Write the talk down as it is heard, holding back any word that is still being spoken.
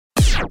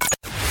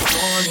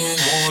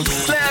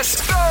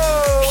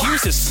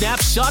Here's a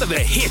snapshot of the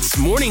Hits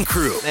Morning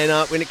Crew. And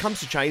when it comes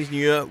to Chinese New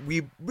Year,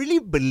 we really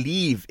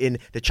believe in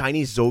the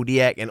Chinese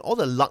zodiac and all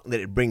the luck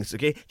that it brings,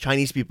 okay?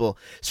 Chinese people.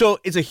 So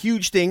it's a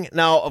huge thing.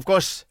 Now, of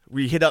course,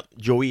 we hit up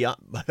Joey up,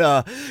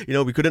 but,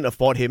 we couldn't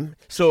afford him.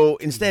 So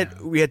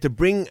instead, we had to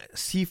bring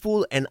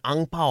Sifu and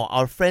Ang Pao,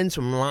 our friends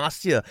from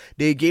last year.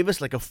 They gave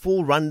us like a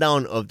full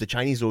rundown of the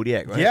Chinese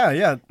zodiac, right?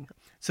 Yeah.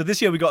 So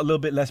this year we got a little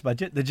bit less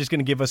budget. They're just going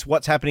to give us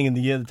what's happening in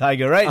the year of the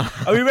tiger, right?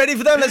 Are we ready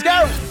for them? Let's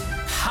go!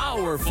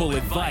 Powerful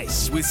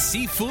advice with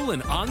Sifu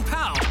and Ang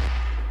Pao.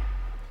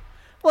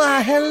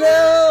 Well,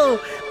 hello!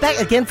 Back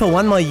again for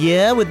one more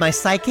year with my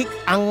psychic,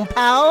 Ang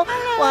Pao.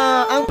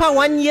 Wow, Ang Pao,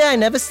 1 year I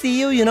never see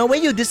you. Where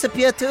you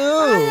disappear to?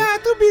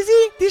 Too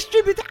busy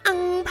distributing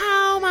Ang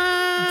Pao,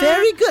 ma.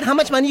 Very good. How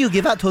much money you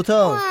give out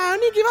total? I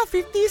only give out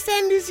 50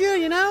 cents this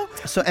year,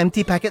 So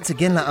empty packets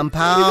again, Ang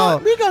Pao.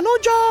 We got no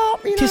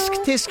job,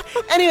 Tisk.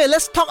 Anyway,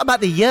 let's talk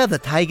about the year of the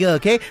tiger,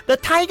 okay? The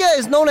tiger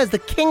is known as the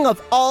king of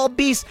all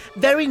beasts,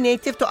 very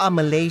native to our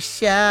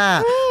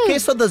Malaysia. Okay,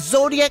 so the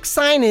zodiac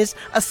sign is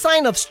a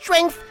sign of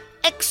strength,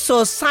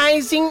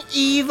 exorcising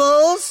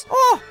evils.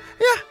 Oh,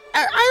 yeah.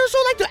 I also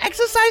like to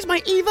exercise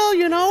my evil,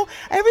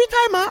 Every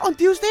time on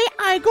Tuesday,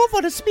 I go for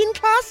the spin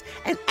class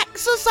and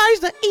exercise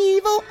the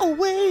evil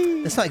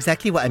away. That's not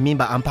exactly what I mean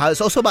by Ang Pao.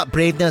 It's also about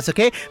braveness,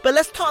 okay? But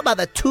let's talk about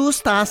the 2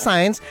 star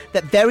signs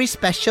that very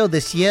special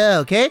this year,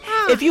 okay?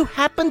 If you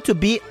happen to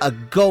be a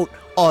goat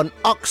or an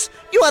ox,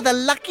 you are the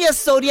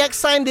luckiest zodiac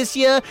sign this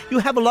year. You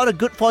have a lot of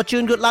good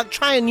fortune, good luck.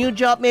 Try a new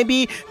job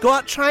maybe. Go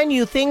out, try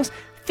new things.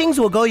 Things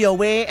will go your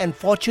way and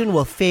fortune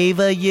will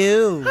favor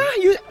you.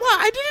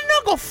 I didn't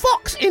know got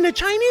fox in the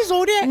Chinese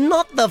zodiac.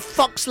 Not the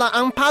fox lah,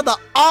 Ang Pao, the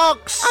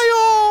ox.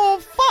 Ayo,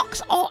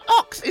 fox or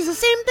ox is the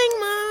same thing,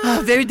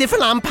 ma. Very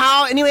different, Ang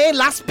Pao. Anyway,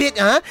 last bit,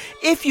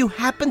 If you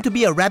happen to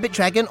be a rabbit,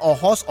 dragon, or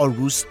horse or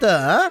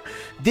rooster,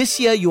 this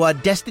year you are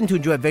destined to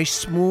enjoy a very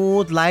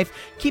smooth life.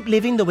 Keep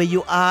living the way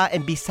you are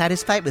and be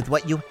satisfied with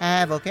what you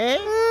have, okay?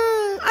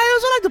 I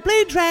also like to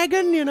play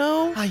dragon,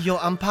 Ayo,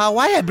 Ang Pao,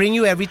 why I bring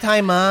you every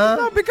time,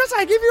 No, because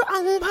I give you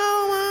Ang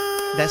Pao, ma.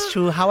 That's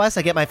true. How else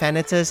I get my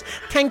finances?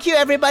 Thank you,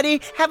 everybody.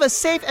 Have a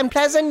safe and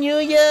pleasant New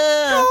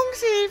Year. 恭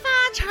喜发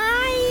财.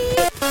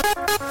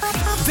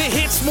 The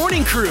Hits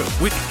Morning Crew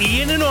with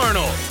Ian and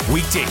Arnold.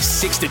 Weekdays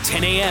 6 to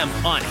 10 a.m.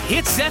 on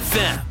Hits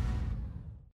FM.